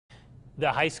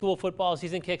The high school football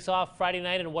season kicks off Friday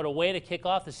night, and what a way to kick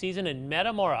off the season in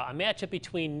Metamora, a matchup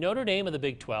between Notre Dame of the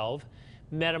Big 12,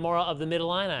 Metamora of the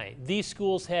Mid-Illini. These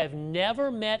schools have never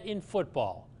met in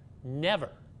football. Never.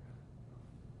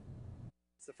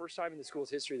 It's the first time in the school's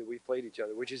history that we've played each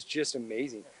other, which is just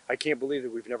amazing. I can't believe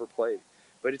that we've never played.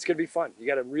 But it's going to be fun. You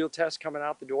got a real test coming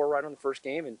out the door right on the first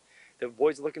game, and the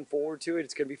boys are looking forward to it.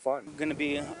 It's going to be fun. It's going to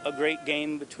be a great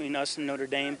game between us and Notre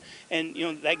Dame. And, you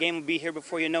know, that game will be here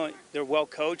before you know it. They're well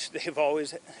coached. They've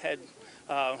always had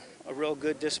a real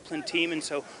good disciplined team, and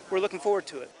so we're looking forward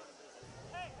to it.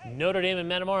 Notre Dame and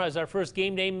Metamora is our first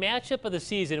game day matchup of the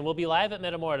season. We'll be live at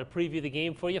Metamora to preview the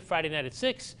game for you Friday night at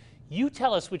 6. You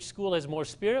tell us which school has more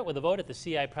spirit with a vote at the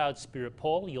CI Proud Spirit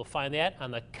Poll. You'll find that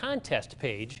on the contest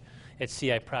page at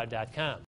ciproud.com.